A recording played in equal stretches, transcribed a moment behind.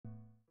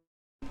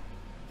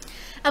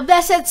A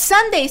blessed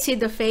Sunday, Seed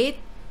of Faith!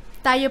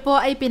 Tayo po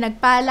ay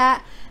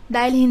pinagpala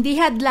dahil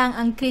hindi hadlang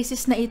ang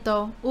krisis na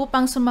ito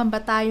upang sumamba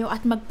tayo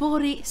at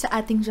magpuri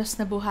sa ating Diyos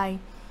na buhay.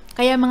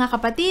 Kaya mga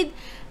kapatid,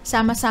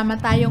 sama-sama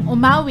tayong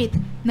umawit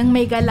ng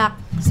may galak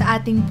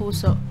sa ating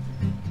puso.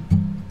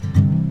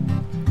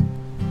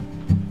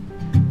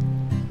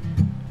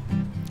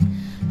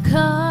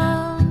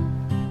 Come,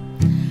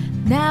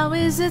 now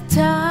is the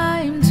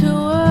time to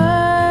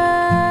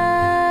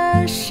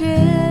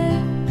worship.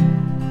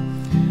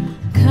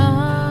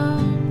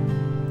 Come,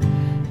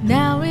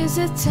 now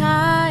is the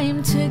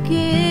time to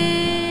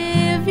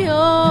give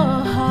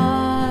your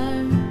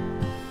heart.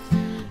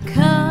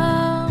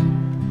 Come,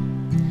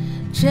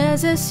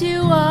 just as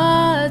you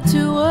are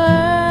to worship.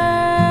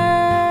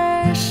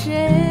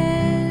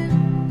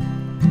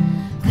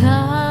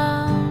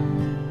 Come,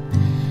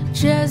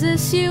 just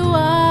as you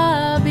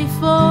are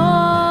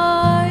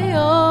before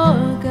your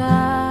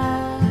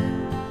God.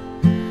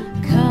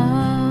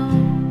 Come.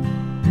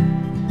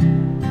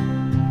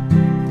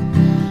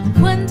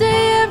 One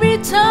day every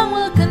tongue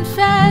will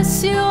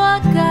confess you are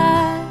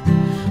God.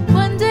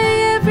 One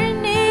day every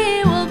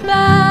knee will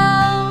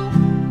bow.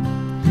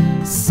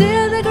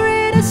 Still the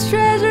greatest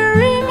treasure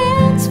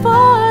remains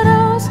for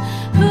those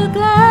who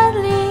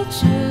gladly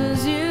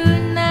choose you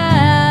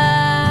now.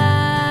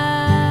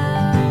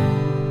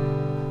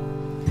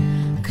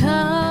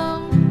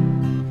 Come,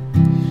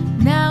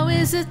 now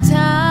is the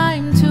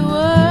time to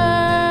worship.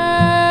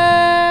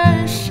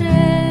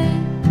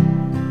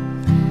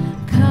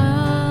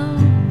 Come,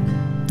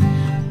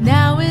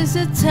 now is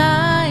the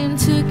time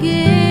to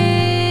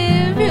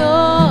give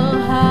your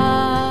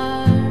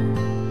heart.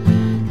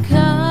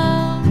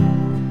 Come,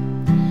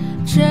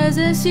 just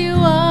as you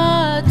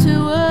are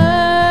to worship.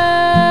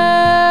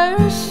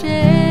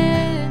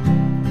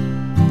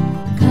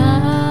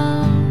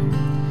 Come,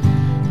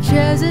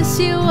 just as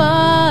you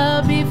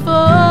are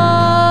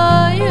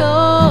before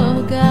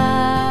your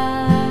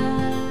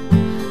God.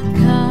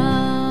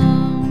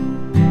 Come.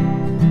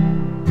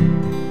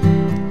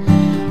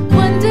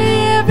 One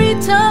day every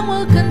tongue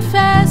will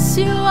confess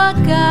you are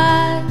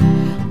God.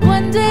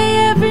 One day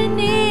every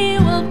knee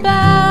will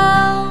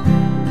bow.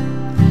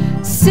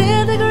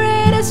 Still the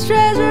greatest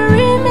treasure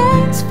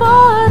remains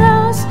for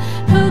those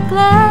who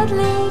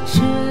gladly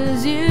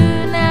choose you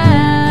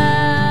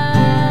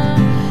now.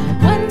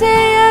 One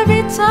day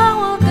every tongue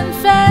will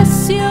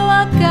confess you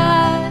are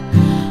God.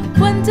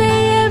 One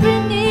day every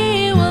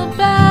knee will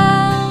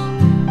bow.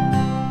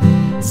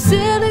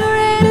 Still the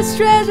greatest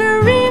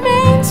treasure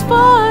remains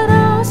for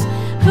those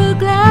who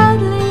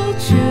gladly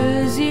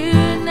choose you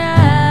now.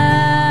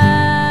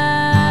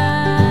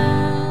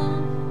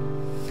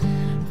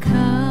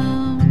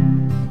 Come,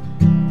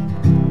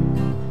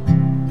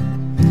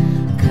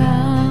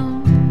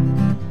 come,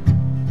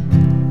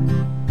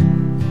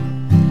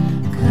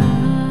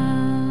 come.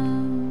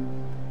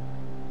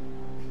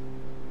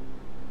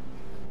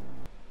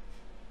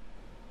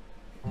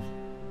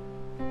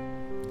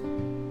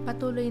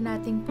 Patuloy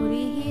nating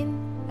purihin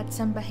at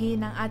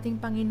sambahin ang ating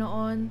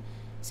Panginoon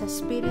sa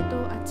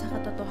Espiritu at sa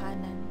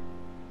katotohanan.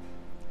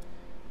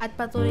 At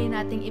patuloy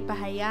nating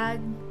ipahayag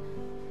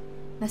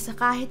na sa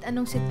kahit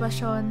anong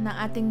sitwasyon ng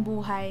ating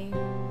buhay,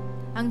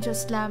 ang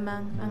Diyos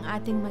lamang ang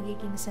ating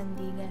magiging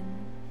sandigan.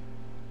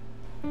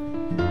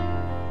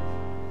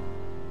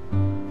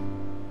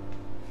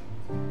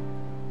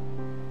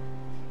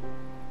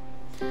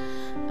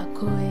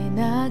 Ako'y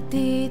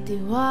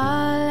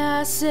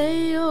nagtitiwala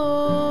sa'yo,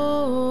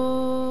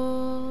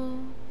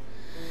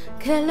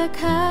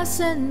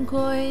 kalakasan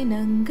ko'y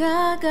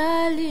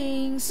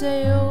nanggagaling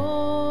sa'yo.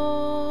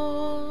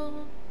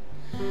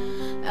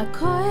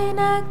 Ako'y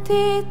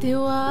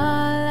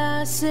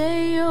nagtitiwala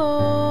sa'yo,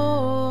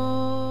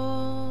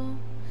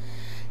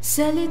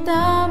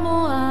 salita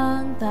mo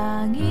ang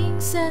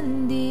tanging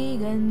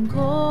sandigan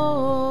ko.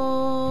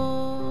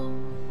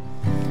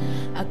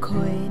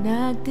 Ako'y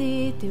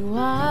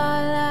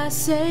nagtitiwala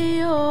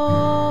sa'yo,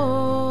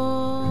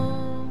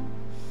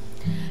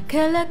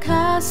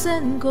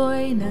 kalakasan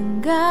ko'y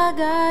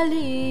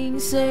nanggagaling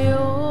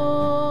sa'yo.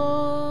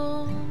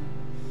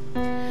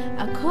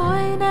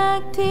 Ako'y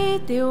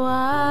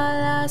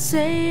nagtitiwala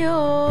sa'yo,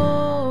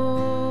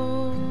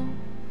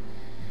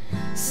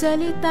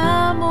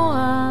 salita mo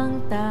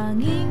ang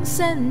tanging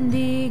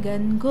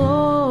sandigan ko.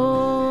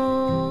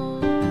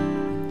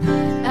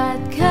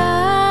 At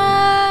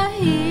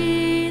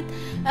kahit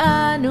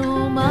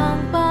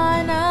anumang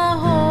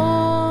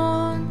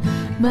panahon,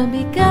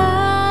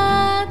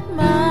 mabigat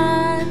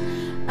man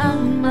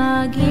ang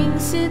maging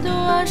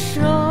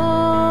sitwasyon,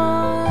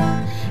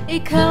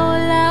 ikaw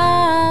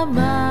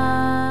lamang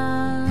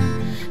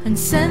ang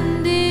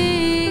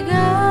sandigan,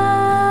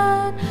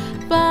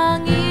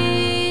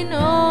 Panginoong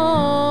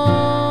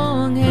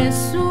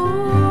Jesus.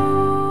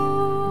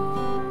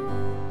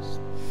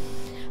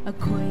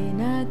 Ako'y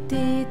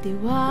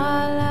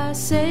nagtitiwala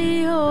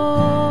sa'yo,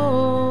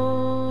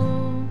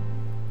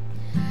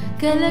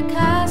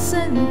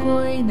 kalakasan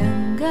ko'y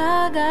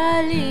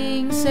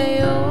nanggagaling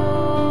sa'yo.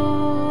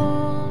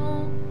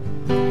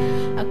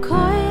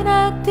 Ako'y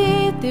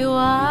nagtitiwala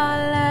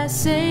nagtitiwala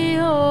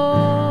sa'yo.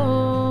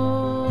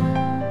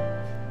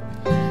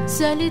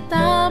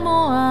 Salita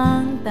mo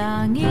ang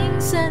tanging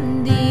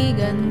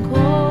sandigan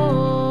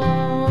ko,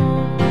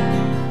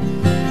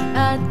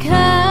 at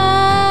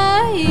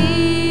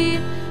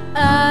kahit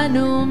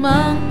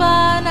anumang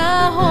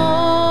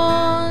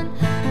panahon,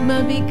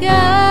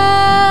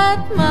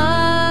 mabigat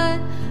man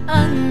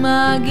ang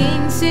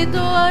maging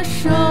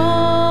sitwasyon,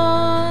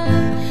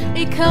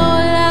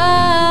 ikaw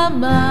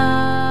lamang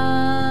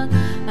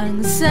ang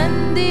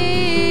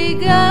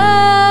sandigan,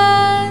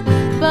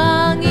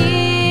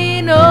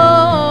 Panginoong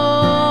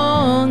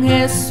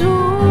Jesus.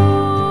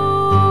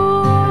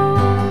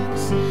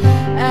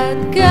 At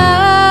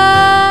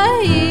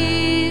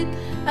kahit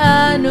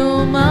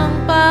anumang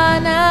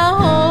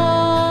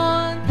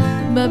panahon,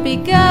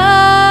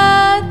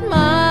 mabigat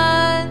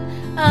man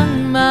ang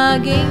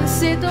maging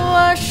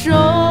sitwasyon,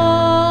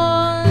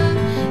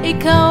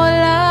 ikaw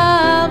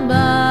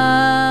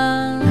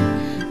lamang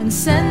ang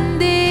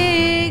sandigan,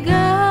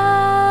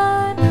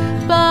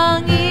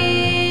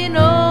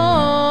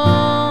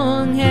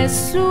 Panginoong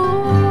Jesus.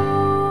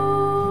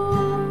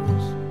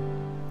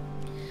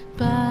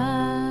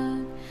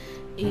 Pag-ibig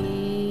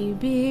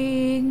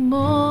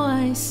mo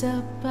ay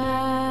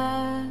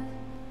sapat,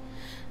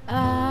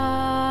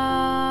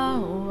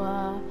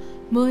 awa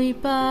mo'y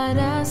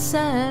para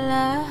sa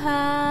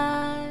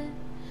lahat.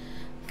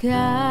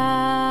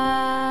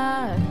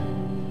 Kahit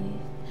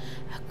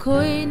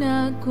ako'y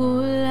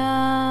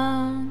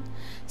nagkulang,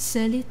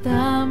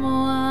 salita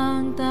mo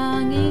ang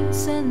tanging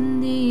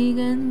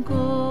sandigan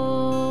ko.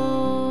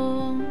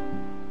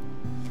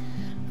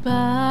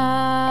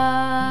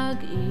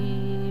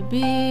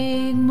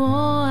 Pag-ibig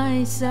mo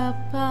ay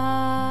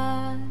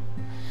sapat,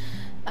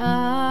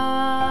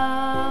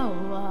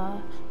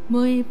 awa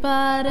mo'y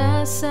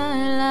para sa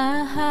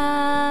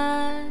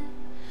lahat.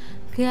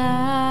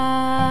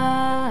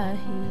 Kahit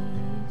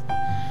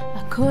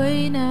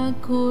ako'y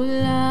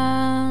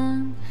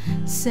nagkulang,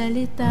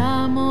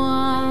 salita mo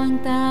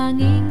ang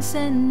tanging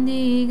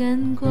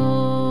sandigan ko.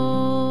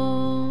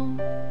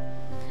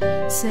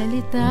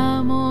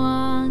 Salita mo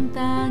ang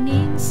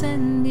tanging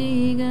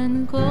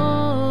sandigan ko.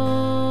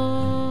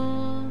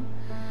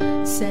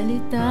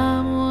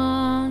 Salita mo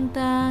ang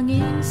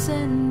tanging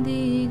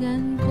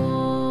sandigan ko.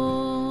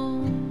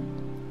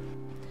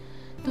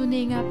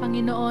 Tunay nga,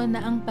 Panginoon,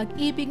 na ang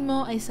pag-ibig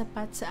mo ay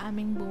sapat sa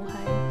aming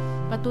buhay.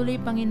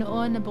 Patuloy,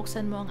 Panginoon, na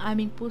buksan mo ang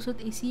aming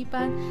puso't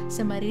isipan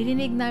sa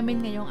maririnig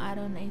namin ngayong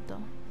araw na ito.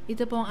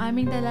 Ito po ang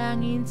aming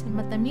dalangin sa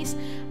matamis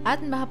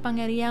at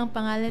makapangyarihang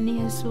pangalan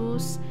ni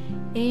Jesus.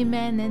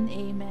 Amen and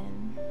Amen.